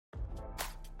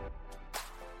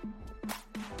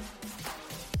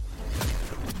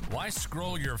Why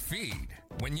scroll your feed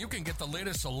when you can get the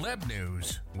latest celeb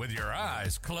news with your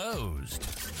eyes closed?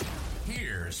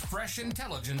 Here's fresh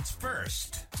intelligence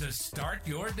first to start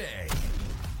your day.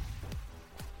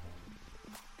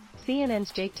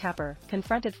 CNN's Jake Tapper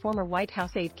confronted former White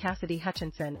House aide Cassidy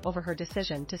Hutchinson over her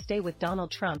decision to stay with Donald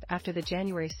Trump after the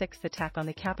January 6th attack on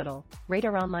the Capitol,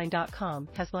 RadarOnline.com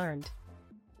has learned.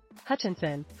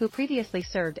 Hutchinson, who previously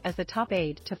served as the top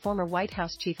aide to former White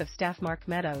House Chief of Staff Mark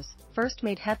Meadows, first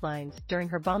made headlines during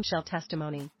her bombshell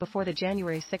testimony before the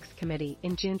January 6th committee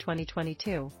in June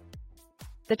 2022.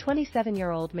 The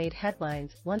 27-year-old made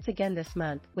headlines once again this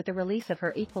month with the release of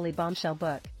her equally bombshell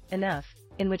book, Enough,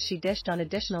 in which she dished on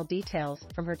additional details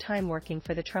from her time working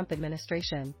for the Trump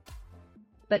administration.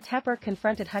 But Tapper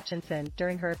confronted Hutchinson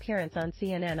during her appearance on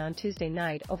CNN on Tuesday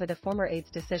night over the former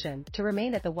aide's decision to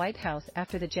remain at the White House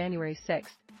after the January 6,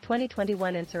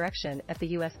 2021 insurrection at the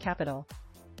U.S. Capitol.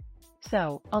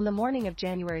 "So, on the morning of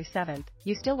January 7th,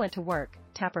 you still went to work,"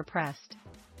 Tapper pressed.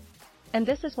 "And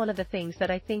this is one of the things that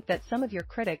I think that some of your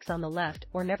critics on the left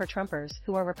or never-Trumpers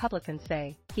who are Republicans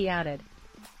say," he added.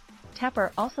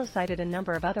 Tapper also cited a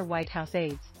number of other White House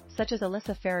aides, such as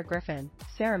Alyssa Farah Griffin,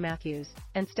 Sarah Matthews,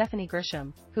 and Stephanie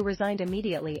Grisham, who resigned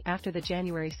immediately after the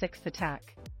January 6th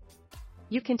attack.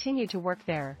 "You continued to work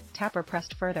there," Tapper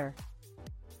pressed further.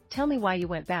 "Tell me why you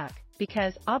went back,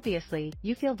 because, obviously,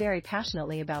 you feel very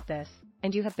passionately about this,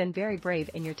 and you have been very brave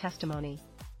in your testimony.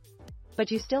 But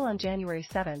you still on January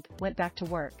 7th went back to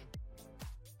work."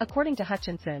 According to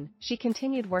Hutchinson, she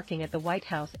continued working at the White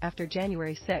House after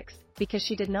January 6 because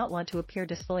she did not want to appear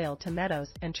disloyal to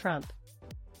Meadows and Trump.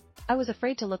 "I was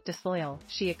afraid to look disloyal,"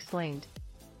 she explained.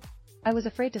 "I was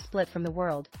afraid to split from the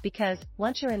world, because,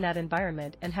 once you're in that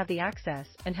environment and have the access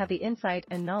and have the insight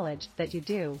and knowledge that you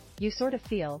do, you sort of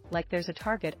feel like there's a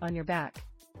target on your back."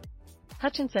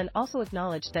 Hutchinson also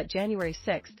acknowledged that January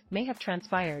 6 may have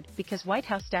transpired because White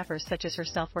House staffers such as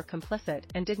herself were complicit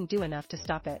and didn't do enough to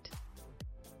stop it.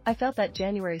 "I felt that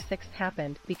January 6th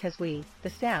happened because we,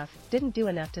 the staff, didn't do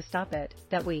enough to stop it,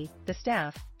 that we, the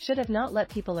staff, should have not let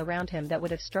people around him that would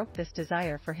have stroked this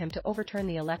desire for him to overturn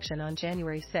the election on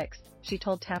January 6, she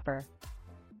told Tapper.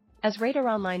 As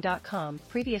RadarOnline.com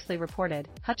previously reported,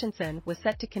 Hutchinson was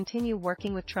set to continue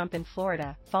working with Trump in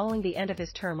Florida following the end of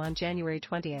his term on January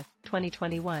 20,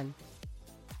 2021.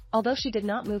 Although she did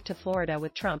not move to Florida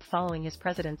with Trump following his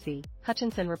presidency,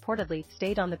 Hutchinson reportedly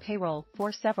stayed on the payroll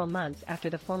for several months after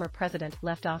the former president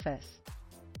left office.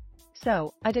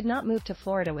 "So, I did not move to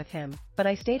Florida with him, but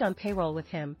I stayed on payroll with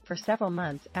him for several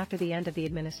months after the end of the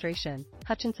administration,"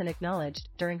 Hutchinson acknowledged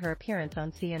during her appearance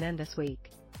on CNN this week.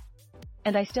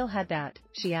 "And I still had that,"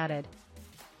 she added.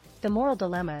 "The moral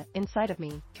dilemma inside of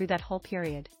me through that whole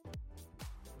period."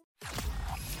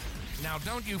 Now,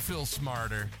 don't you feel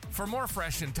smarter? For more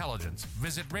fresh intelligence,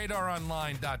 visit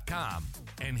RadarOnline.com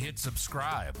and hit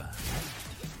subscribe.